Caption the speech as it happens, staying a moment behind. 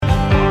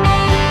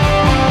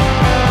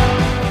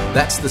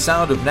That's the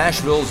sound of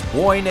Nashville's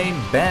Boy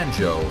Named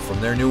Banjo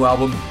from their new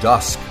album,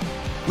 Dusk.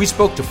 We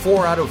spoke to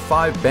 4 out of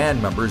 5 band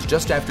members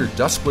just after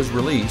Dusk was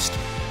released,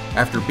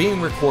 after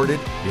being recorded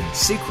in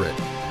secret.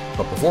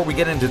 But before we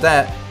get into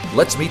that,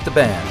 let's meet the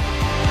band.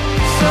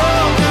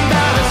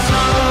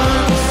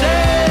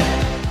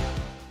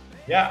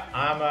 Yeah,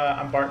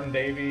 I'm Barton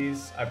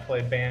Davies. I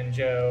play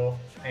banjo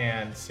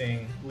and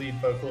sing lead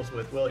vocals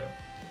with William.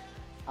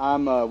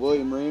 I'm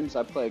William Reames.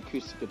 I play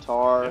acoustic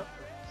guitar,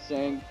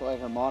 sing, play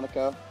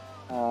harmonica.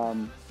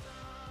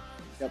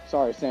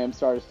 Sorry, Sam.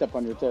 Sorry to step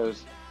on your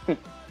toes.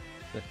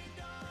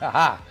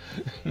 Aha!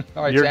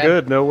 All right, You're Sam.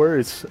 good. No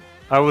worries.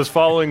 I was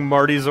following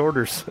Marty's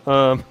orders.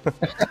 I'm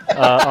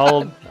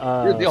Sam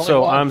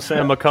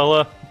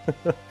McCullough,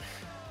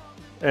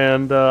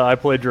 and I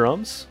play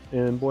drums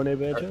in Boy Named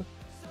Banjo.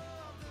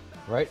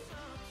 Right.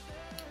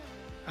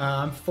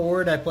 I'm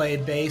Ford. I play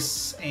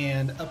bass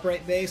and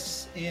upright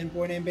bass in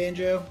Boy Named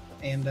Banjo,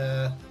 and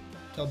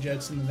tell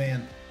jokes in the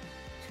van.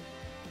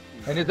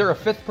 And is there a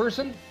 5th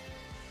person?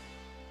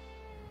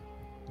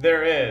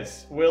 There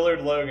is.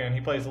 Willard Logan. He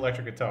plays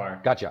electric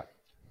guitar. Gotcha.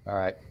 All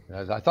right.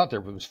 I thought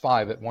there was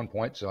 5 at one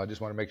point, so I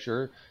just want to make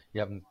sure you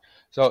haven't.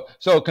 So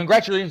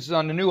congratulations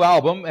on the new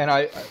album.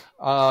 And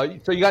so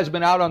you guys have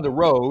been out on the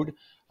road.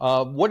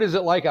 What is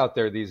it like out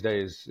there these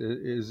days?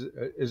 Is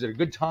it a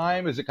good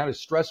time? Is it kind of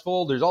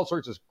stressful? There's all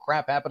sorts of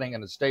crap happening in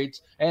the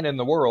States and in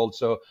the world.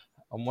 So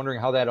I'm wondering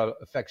how that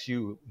affects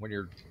you when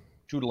you're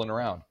tootling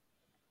around.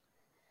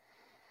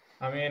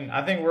 I mean,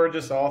 I think we're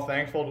just all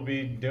thankful to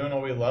be doing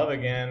what we love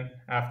again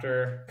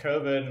after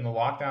COVID and the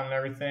lockdown and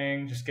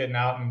everything, just getting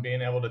out and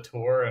being able to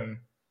tour and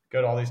go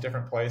to all these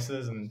different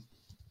places and,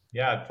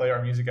 play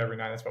our music every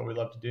night. That's what we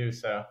love to do.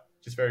 So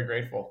just very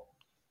grateful.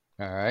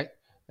 All right.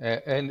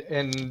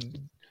 And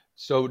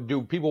so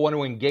do people want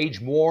to engage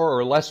more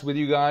or less with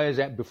you guys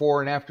before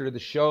and after the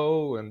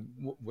show? And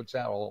what's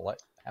that all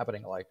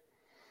happening like?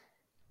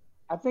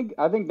 I think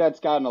that's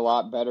gotten a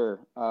lot better.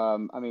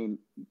 I mean,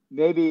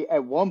 maybe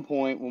at one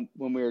point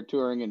when we were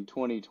touring in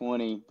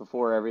 2020,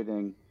 before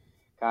everything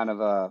kind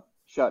of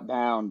shut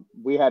down,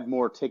 we had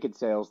more ticket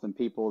sales than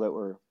people that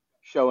were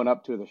showing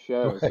up to the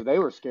show. Right. So they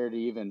were scared to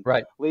even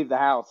Right. leave the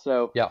house.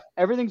 So Yeah.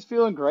 everything's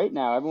feeling great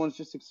now. Everyone's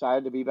just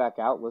excited to be back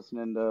out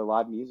listening to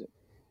live music.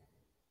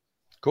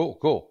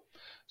 Cool.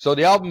 So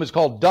the album is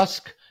called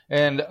Dusk.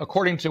 And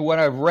according to what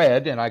I've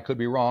read, and I could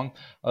be wrong,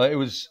 it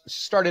was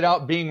started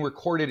out being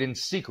recorded in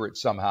secret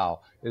somehow.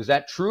 Is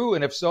that true?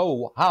 And if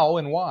so, how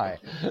and why?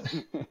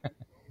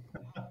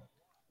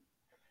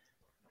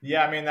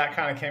 Yeah, I mean, that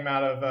kind of came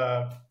out of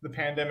the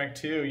pandemic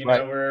too. You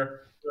Right. know, we're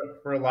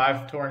a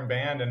live touring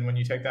band, and when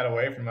you take that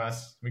away from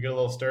us, we get a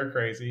little stir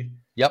crazy.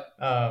 Yep.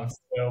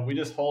 So we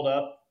just holed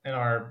up in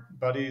our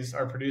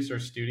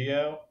producer's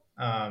studio.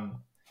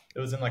 It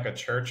was in like a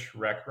church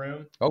rec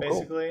room,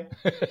 basically.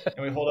 Cool.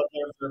 And we holed up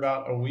there for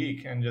about a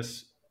week and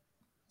just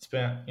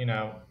spent,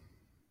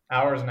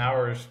 hours and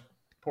hours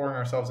pouring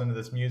ourselves into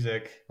this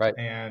music. Right.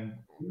 And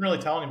we didn't really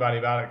tell anybody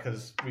about it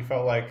because we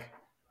felt like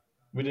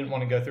we didn't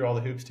want to go through all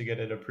the hoops to get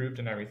it approved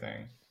and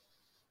everything.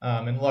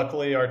 And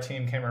luckily our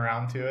team came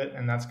around to it,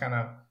 and that's kind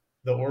of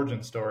the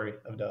origin story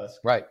of Dusk.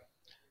 Right.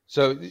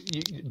 So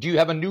do you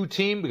have a new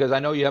team? Because I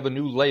know you have a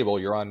new label.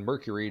 You're on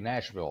Mercury,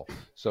 Nashville.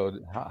 So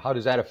how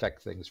does that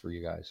affect things for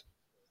you guys?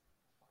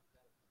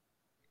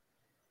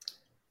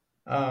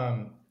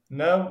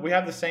 No, we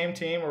have the same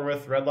team. We're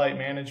with Red Light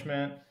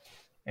Management,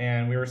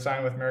 and we were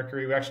signed with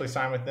Mercury. We actually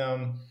signed with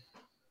them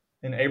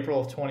in April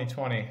of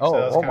 2020.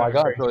 Oh my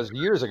God. So it was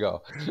years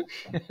ago.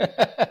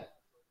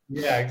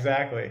 Yeah,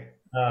 exactly.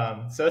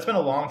 So it's been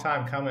a long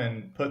time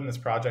coming, putting this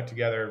project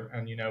together.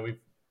 And, we've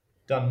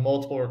done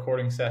multiple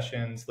recording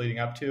sessions leading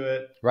up to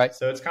it. Right.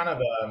 So it's kind of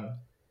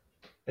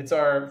it's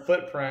our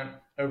footprint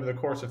over the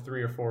course of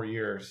 3 or 4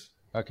 years.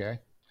 Okay.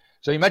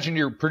 So you mentioned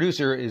your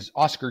producer is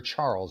Oscar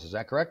Charles. Is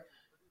that correct?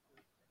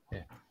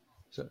 Yeah.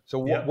 So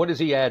Yeah. what does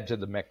he add to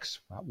the mix?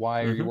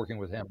 Why are you working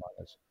with him on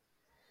this?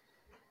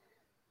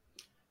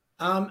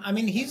 I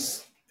mean,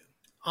 he's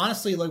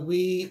honestly like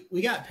we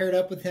got paired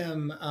up with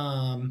him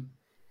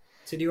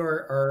to do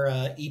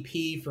our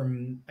EP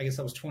from, I guess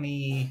that was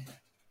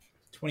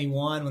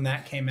 2021 when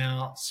that came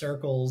out,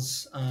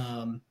 Circles.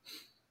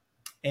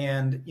 And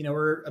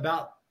we're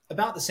about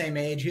the same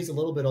age. He's a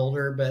little bit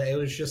older, but it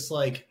was just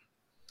like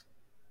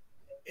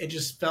it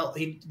just felt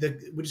we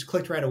just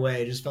clicked right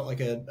away. It just felt like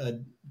a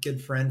good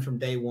friend from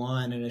day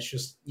one, and it's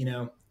just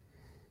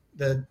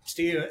the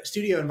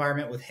studio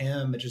environment with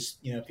him. It just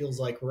feels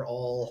like we're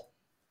all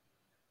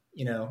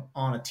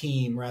on a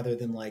team rather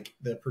than like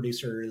the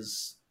producer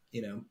is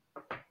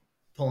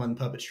pulling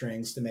puppet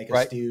strings to make us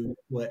Right. do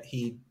what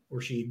he or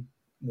she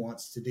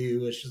wants to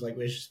do. It's just like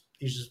he's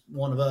just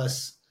one of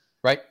us,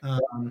 Right.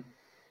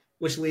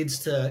 which leads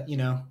to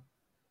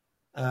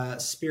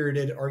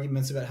spirited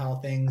arguments about how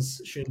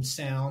things should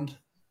sound.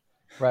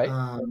 Right.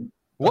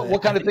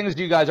 What kind of things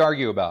do you guys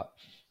argue about?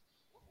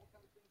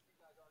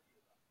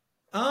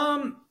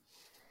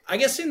 I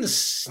guess in the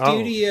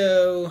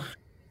studio.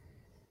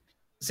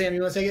 Sam,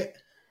 you want to take it?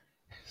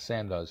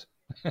 Sam does.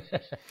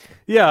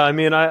 Yeah, I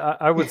mean,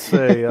 I would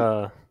say,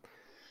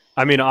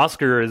 I mean,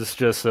 Oscar is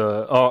just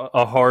a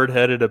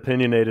hard-headed,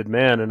 opinionated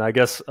man, and I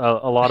guess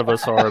a lot of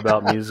us are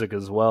about music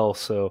as well.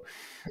 So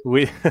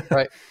we,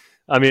 right.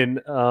 I mean,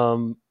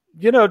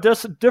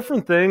 just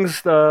different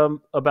things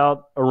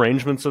about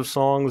arrangements of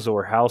songs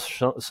or how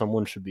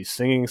someone should be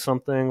singing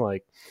something.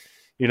 Like,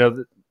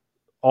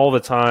 all the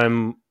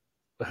time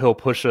he'll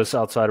push us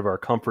outside of our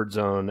comfort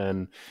zone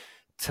and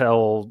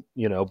tell,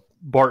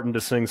 Barton to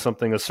sing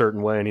something a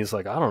certain way. And he's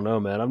like, I don't know,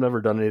 man, I've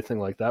never done anything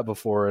like that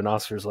before. And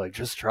Oscar's like,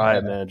 just try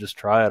it, man. Just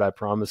try it. I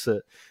promise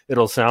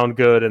it'll sound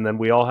good. And then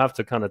we all have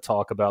to kind of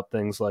talk about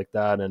things like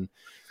that and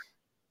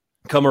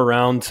come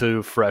around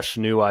to fresh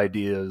new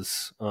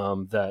ideas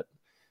that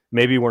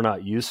maybe we're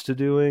not used to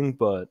doing,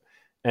 but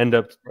end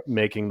up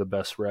making the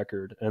best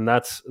record. And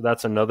that's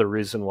another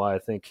reason why I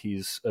think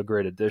he's a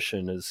great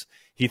addition, is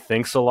he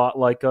thinks a lot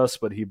like us,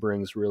 but he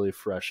brings really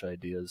fresh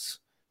ideas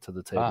to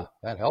the table.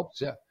 That helps.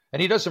 Yeah.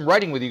 And he does some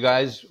writing with you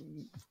guys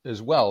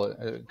as well,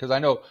 because I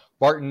know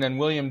Barton and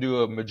William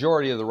do a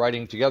majority of the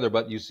writing together,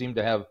 but you seem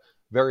to have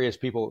various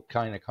people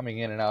kind of coming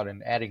in and out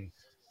and adding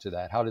to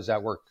that. How does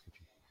that work?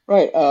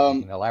 Right.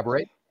 Can you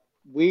elaborate?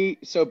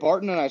 So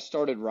Barton and I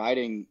started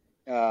writing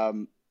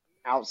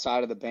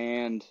outside of the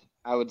band,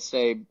 I would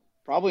say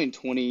probably in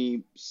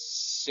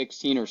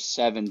 2016 or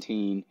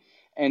 17.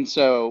 And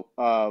so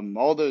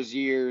all those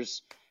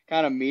years,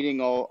 kind of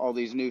meeting all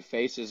these new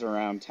faces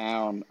around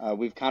town,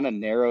 we've kind of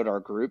narrowed our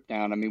group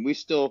down. I mean, we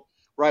still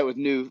write with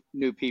new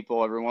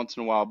people every once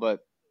in a while, but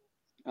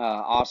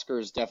Oscar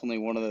is definitely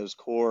one of those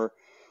core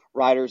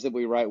writers that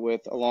we write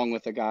with, along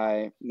with a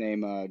guy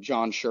named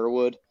John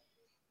Sherwood.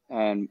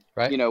 And,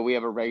 we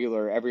have a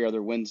regular every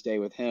other Wednesday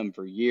with him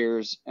for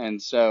years.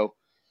 And so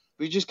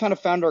we just kind of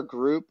found our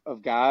group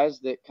of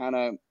guys that kind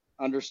of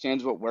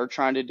understands what we're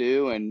trying to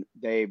do, and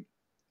they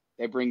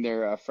bring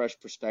their fresh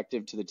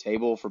perspective to the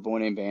table for Boy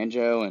Named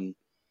Banjo, and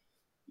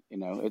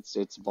it's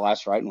a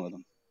blast writing with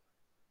them.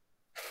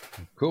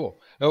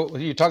 Cool. Oh,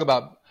 you talk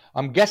about,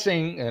 I'm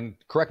guessing, and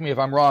correct me if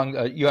I'm wrong,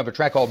 you have a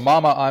track called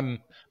 "Mama, I'm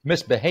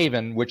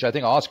Misbehavin'," which I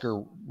think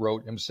Oscar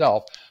wrote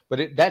himself,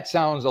 but that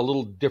sounds a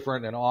little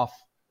different and off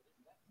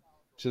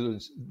to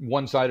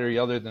one side or the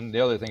other than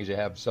the other things you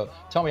have. So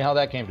tell me how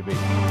that came to be.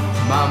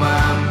 Mama,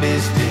 I'm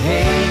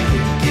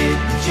misbehaving,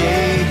 getting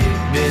jaded,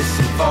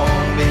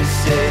 misinformed,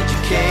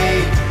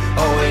 miseducated,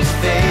 always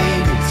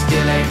faded,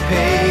 still ain't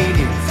paid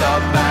it.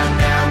 Thought by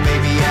now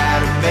maybe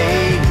I'd have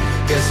made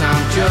it. Guess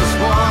I'm just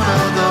one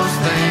of those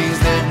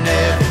things that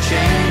never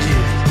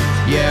changes.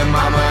 Yeah,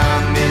 mama,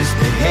 I'm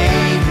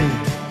misbehaving.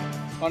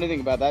 Funny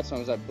thing about that song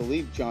is I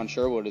believe John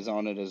Sherwood is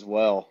on it as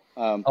well.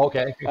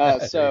 Okay.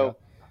 So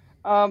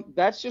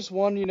that's just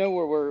one,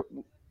 where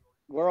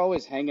we're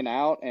always hanging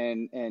out,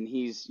 and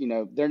he's,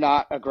 they're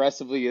not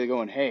aggressively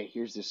going, hey,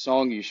 here's this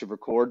song you should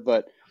record.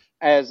 But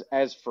as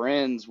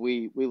friends,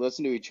 we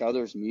listen to each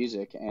other's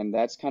music, and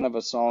that's kind of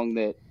a song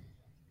that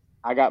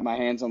I got my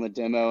hands on the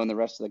demo and the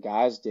rest of the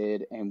guys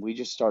did. And we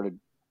just started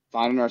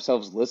finding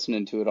ourselves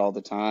listening to it all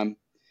the time.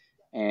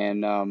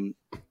 And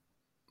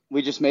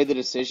we just made the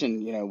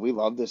decision, we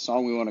love this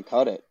song. We want to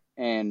cut it.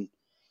 And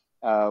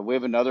we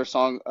have another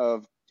song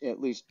of at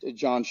least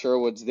John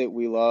Sherwood's that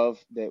we love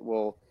that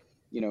will,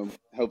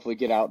 hopefully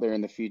get out there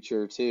in the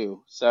future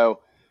too. So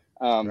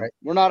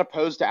we're not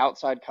opposed to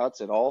outside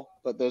cuts at all,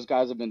 but those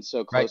guys have been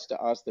so close to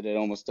us that it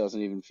almost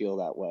doesn't even feel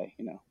that way,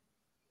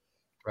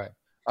 Right.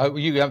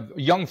 You have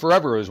Young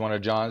Forever is one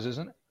of John's,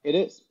 isn't it? It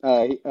is.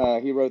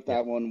 He wrote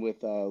that one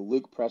with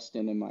Luke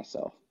Preston and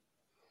myself.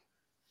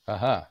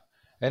 Uh-huh.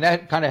 And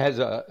that kind of has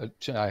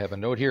I have a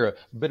note here, a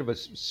bit of a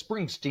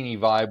Springsteen-y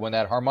vibe when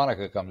that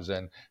harmonica comes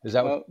in. Is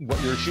that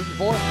what you're shooting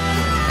for?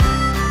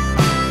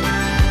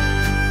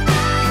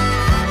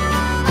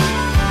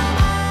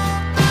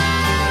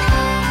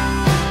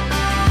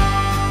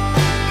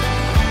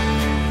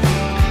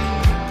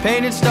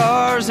 Painted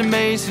stars and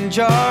mason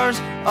jars,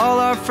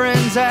 all our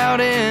friends out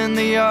in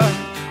the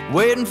yard,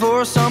 waiting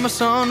for a summer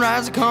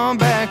sunrise to come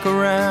back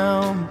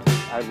around.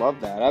 I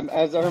love that.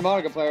 As a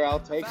harmonica player,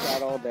 I'll take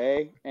that all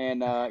day.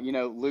 And,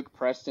 Luke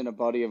Preston, a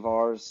buddy of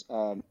ours,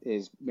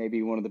 is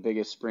maybe one of the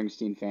biggest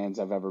Springsteen fans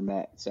I've ever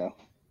met. So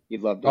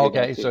he'd love to.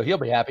 Okay, so he'll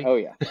be happy. Oh,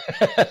 yeah.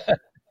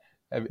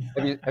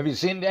 Have you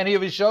seen any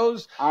of his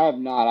shows? I have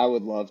not. I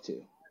would love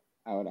to.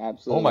 I would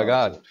absolutely. Oh, my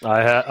God.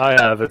 I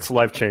have. It's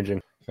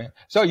life-changing.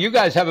 So you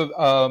guys have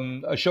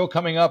a show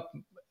coming up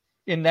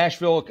in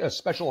Nashville, a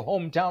special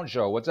hometown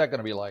show. What's that going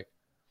to be like?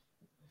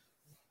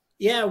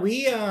 Yeah,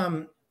 we,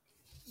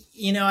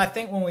 I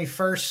think when we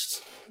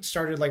first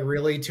started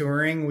really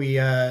touring, we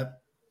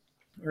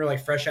were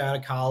fresh out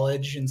of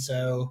college. And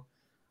so,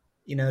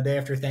 day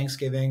after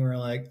Thanksgiving, we were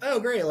like, oh,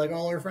 great.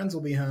 All our friends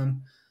will be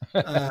home.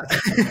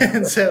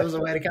 And so it was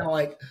a way to kind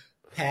of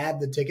pad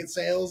the ticket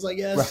sales, I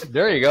guess. Right,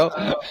 there you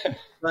go.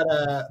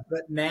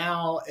 But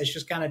now it's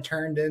just kind of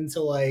turned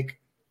into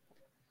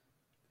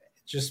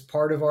just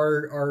part of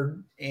our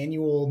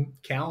annual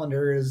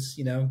calendar is,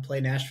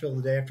 play Nashville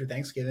the day after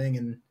Thanksgiving.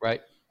 And,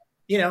 right.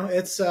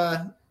 It's,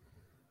 I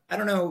I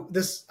don't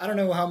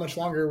know how much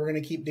longer we're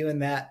going to keep doing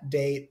that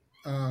date.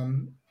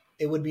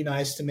 It would be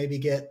nice to maybe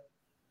get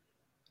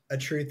a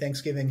true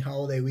Thanksgiving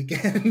holiday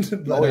weekend.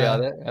 But,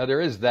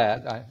 there is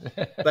that.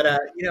 But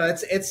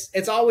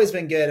it's always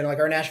been good, and like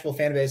our Nashville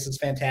fan base is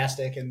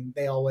fantastic, and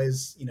they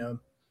always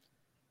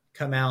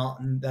come out,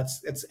 and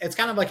it's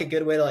kind of like a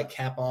good way to like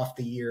cap off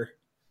the year.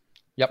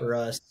 Yep. For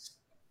us.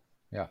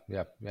 Yeah.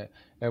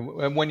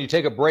 And when you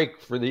take a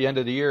break for the end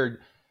of the year,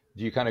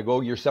 do you kind of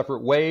go your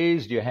separate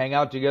ways? Do you hang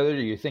out together? Are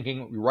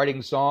you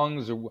writing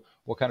songs, or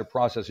what kind of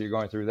process are you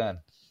going through then?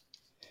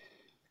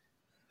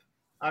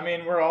 I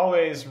mean, we're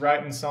always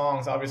writing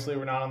songs. Obviously,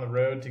 we're not on the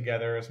road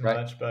together as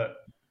much, but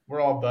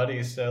we're all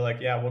buddies. So,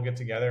 we'll get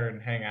together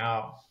and hang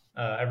out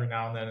every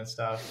now and then and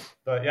stuff.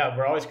 But, yeah,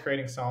 we're always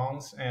creating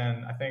songs.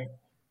 And I think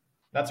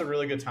that's a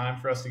really good time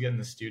for us to get in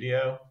the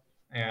studio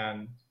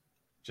and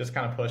just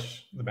kind of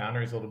push the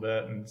boundaries a little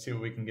bit and see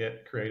what we can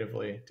get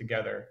creatively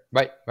together.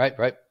 Right.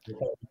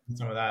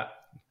 Some of that.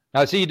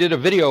 Now, I see you did a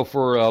video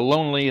for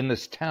Lonely in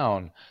This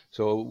Town.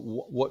 So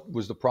what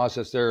was the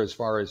process there as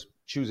far as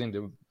choosing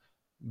to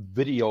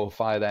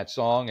videofy that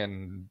song,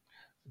 and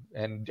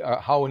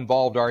how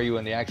involved are you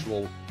in the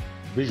actual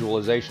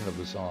visualization of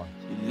the song?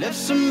 You left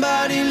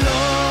somebody lonely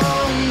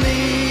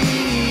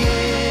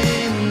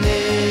in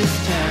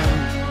this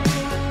town.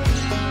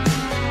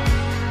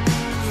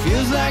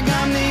 Feels like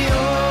I'm the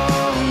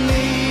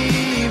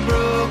only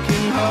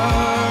broken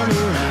heart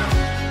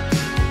around.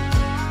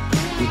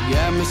 You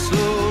got me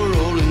slow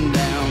rolling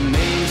down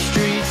Main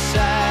Street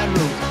side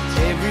road.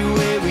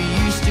 Everywhere we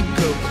used to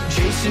go,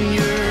 chasing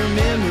your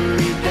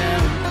memory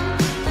down.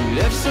 You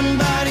left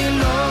somebody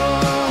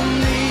lonely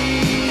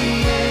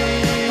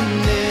in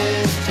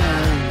this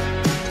time,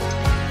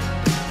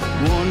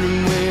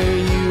 wondering where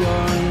you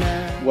are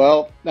now.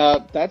 Well,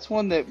 that's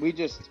one that we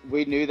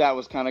knew that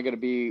was kind of going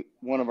to be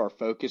one of our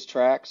focus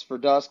tracks for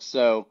Dusk.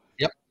 So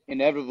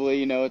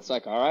inevitably, it's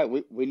like, all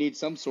right, we need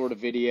some sort of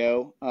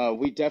video.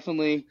 We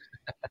definitely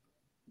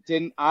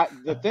didn't.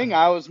 The thing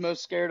I was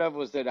most scared of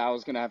was that I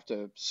was going to have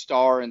to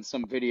star in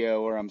some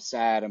video where I'm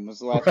sad and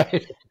was left.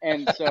 Right.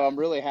 And so I'm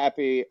really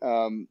happy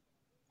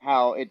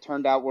how it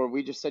turned out, where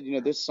we just said,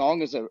 this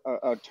song is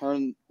a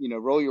turn,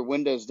 roll your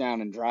windows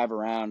down and drive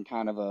around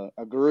kind of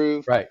a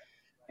groove. Right.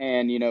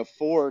 And,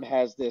 Ford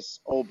has this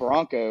old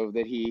Bronco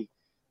that he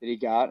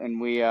got, and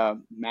we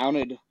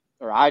mounted,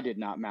 or I did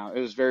not mount.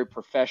 It was very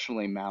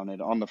professionally mounted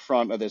on the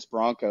front of this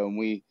Bronco. And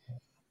we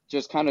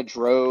just kind of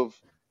drove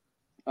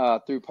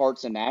through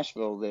parts of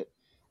Nashville that,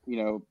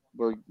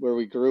 where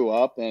we grew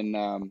up,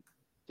 and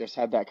just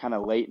had that kind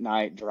of late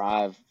night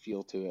drive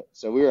feel to it.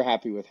 So we were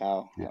happy with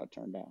how it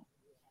turned out.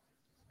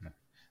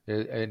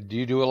 And do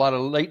you do a lot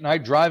of late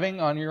night driving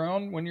on your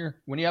own when you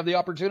have the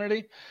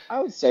opportunity?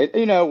 I would say,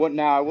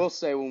 now I will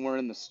say, when we're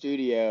in the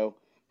studio,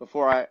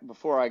 before I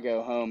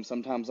go home,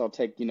 sometimes I'll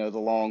take, the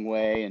long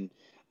way and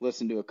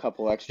listen to a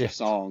couple extra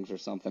songs or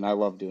something. I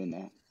love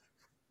doing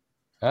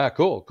that.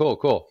 Cool.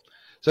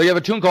 So you have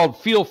a tune called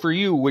Feel For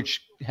You,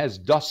 which has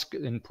Dusk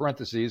in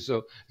parentheses,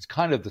 so it's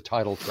kind of the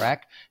title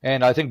track.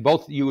 And I think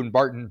both you and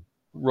Barton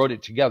wrote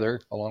it together,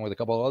 along with a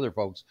couple of other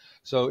folks.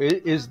 So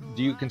do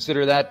you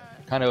consider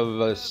that kind of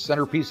a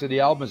centerpiece of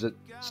the album? Does it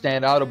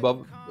stand out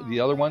above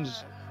the other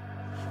ones?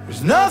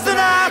 There's nothing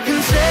I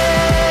can say,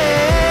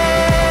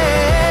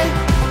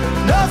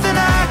 nothing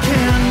I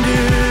can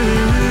do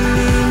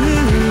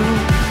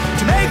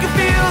to make you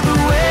feel the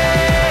way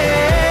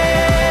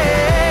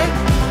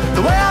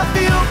I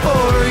feel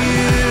for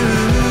you,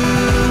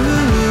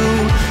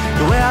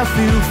 the way I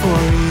feel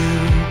for you.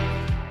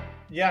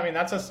 Yeah, I mean,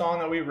 that's a song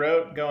that we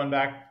wrote going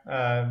back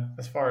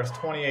as far as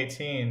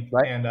 2018.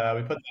 Right. And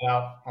we put that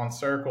out on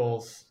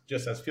Circles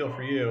just as Feel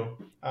For You.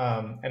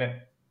 And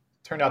it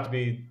turned out to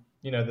be,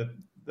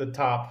 the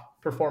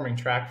top performing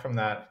track from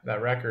that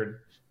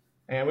record.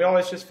 And we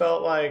always just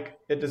felt like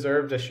it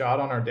deserved a shot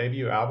on our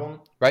debut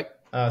album. Right.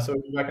 So we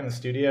went back in the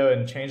studio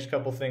and changed a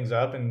couple things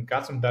up and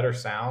got some better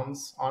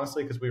sounds,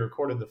 honestly, because we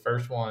recorded the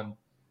first one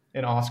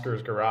in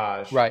Oscar's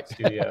garage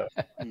studio.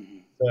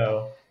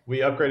 So we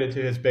upgraded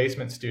to his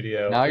basement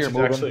studio. Now you're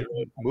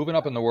moving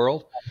up in the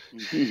world.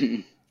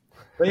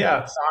 But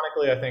yeah,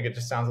 sonically, I think it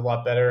just sounds a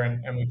lot better.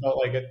 And we felt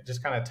like it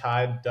just kind of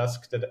tied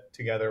Dusk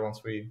together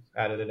once we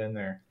added it in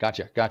there.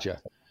 Gotcha.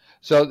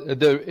 So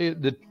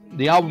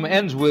the album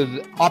ends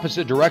with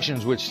Opposite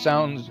Directions, which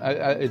sounds,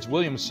 it's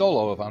Williams'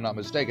 solo, if I'm not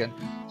mistaken.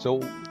 So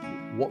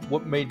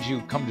what made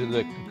you come to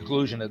the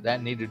conclusion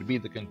that needed to be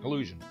the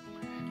conclusion?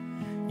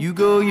 You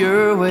go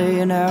your way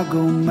and I'll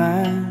go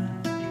mine.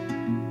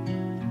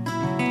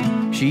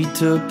 She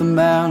took the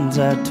mountains,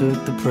 I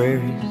took the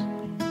prairies.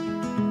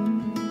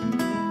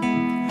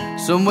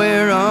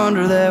 Somewhere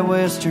under that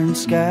western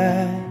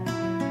sky,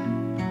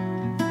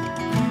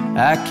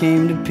 I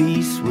came to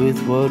peace with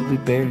what we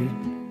buried.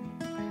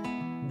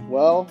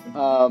 Well,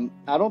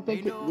 I don't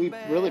think we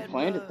really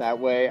planned it that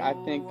way. I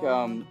think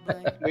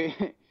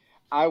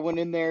I went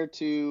in there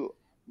to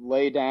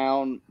lay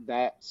down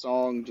that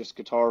song, just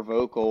guitar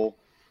vocal,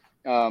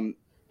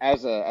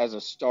 as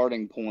a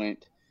starting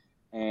point,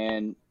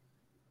 and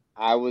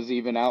I was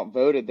even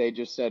outvoted. They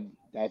just said,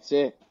 "That's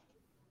it.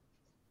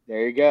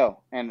 There you go."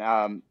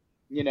 And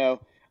you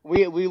know,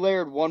 we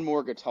layered one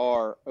more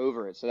guitar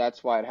over it, so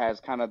that's why it has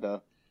kind of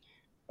the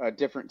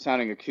different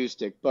sounding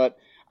acoustic. But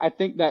I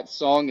think that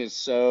song is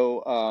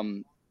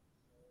so.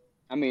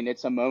 I mean,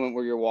 it's a moment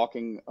where you're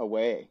walking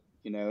away,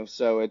 you know,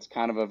 so it's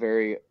kind of a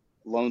very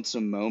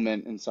lonesome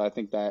moment, and so I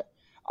think that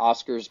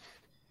Oscar's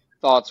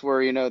thoughts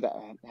were, you know, that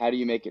how do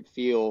you make it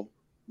feel?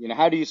 You know,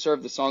 how do you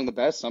serve the song the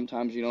best?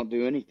 Sometimes you don't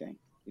do anything,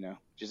 you know,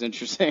 which is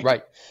interesting.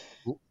 Right.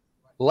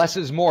 Less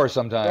is more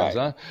sometimes,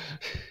 Right.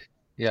 huh?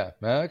 Yeah.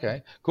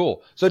 Okay.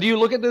 Cool. So, do you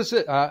look at this?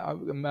 I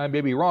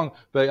may be wrong,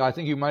 but I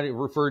think you might have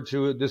referred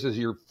to this as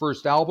your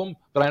first album.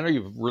 But I know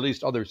you've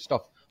released other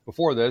stuff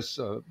before this,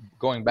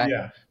 going back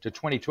to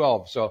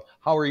 2012. So,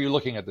 how are you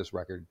looking at this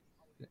record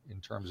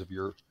in terms of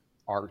your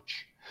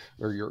arch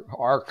or your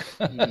arc?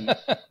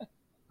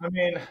 I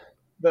mean,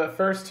 the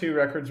first two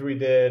records we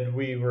did,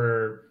 we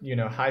were, you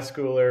know, high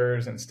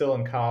schoolers and still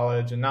in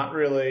college and not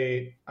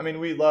really, I mean,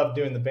 we loved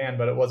doing the band,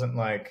 but it wasn't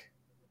like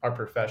our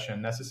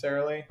profession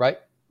necessarily. Right.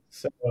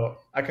 So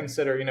I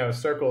consider, you know,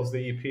 Circles,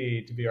 the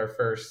EP, to be our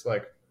first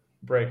like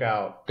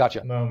breakout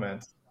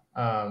moment.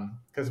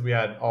 Because we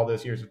had all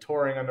those years of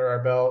touring under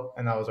our belt,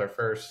 and that was our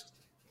first,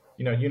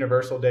 you know,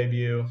 Universal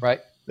debut. Right.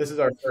 This is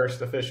our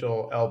first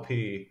official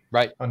LP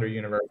under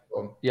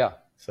Universal. Yeah.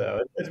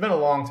 So it's been a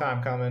long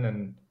time coming,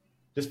 and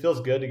just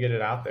feels good to get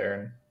it out there,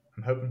 and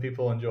I'm hoping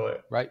people enjoy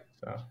it. Right.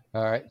 So.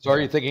 All right. So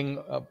are you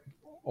thinking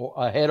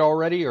ahead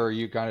already, or are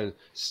you kind of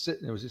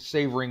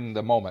savoring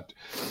the moment?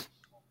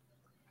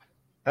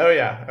 Oh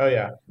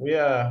yeah.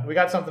 We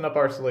got something up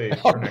our sleeve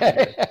for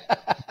next year.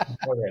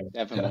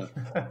 Definitely.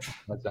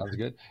 That sounds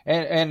good.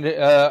 And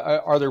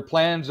are there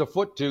plans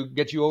afoot to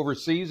get you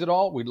overseas at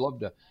all? We'd love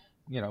to,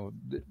 you know,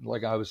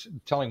 like I was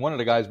telling one of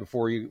the guys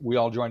before we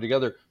all joined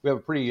together, we have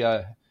a pretty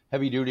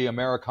heavy duty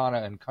Americana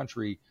and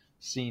country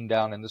scene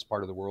down in this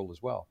part of the world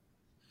as well.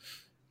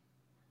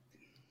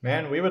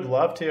 Man, we would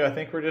love to. I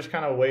think we're just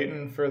kind of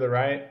waiting for the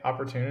right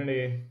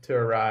opportunity to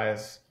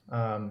arise.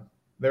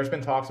 There's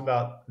been talks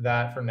about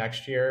that for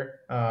next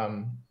year.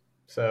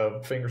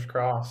 So fingers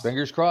crossed.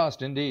 Fingers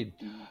crossed, indeed.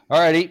 All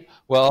righty.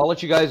 Well, I'll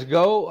let you guys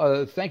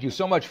go. Thank you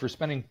so much for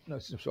spending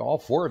all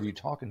four of you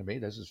talking to me.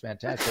 This is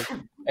fantastic.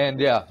 And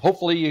yeah,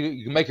 hopefully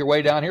you can make your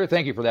way down here.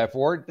 Thank you for that,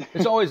 Ford.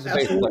 It's always the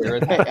bass player.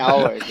 Isn't it?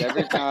 Always,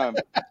 every time.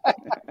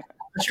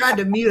 I tried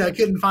to mute. I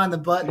couldn't find the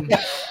button.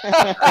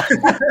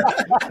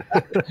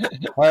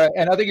 All right.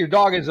 And I think your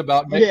dog is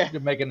about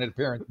making an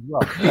appearance as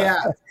well. Yeah.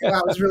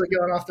 I was really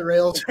going off the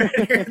rails.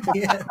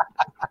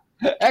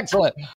 Excellent.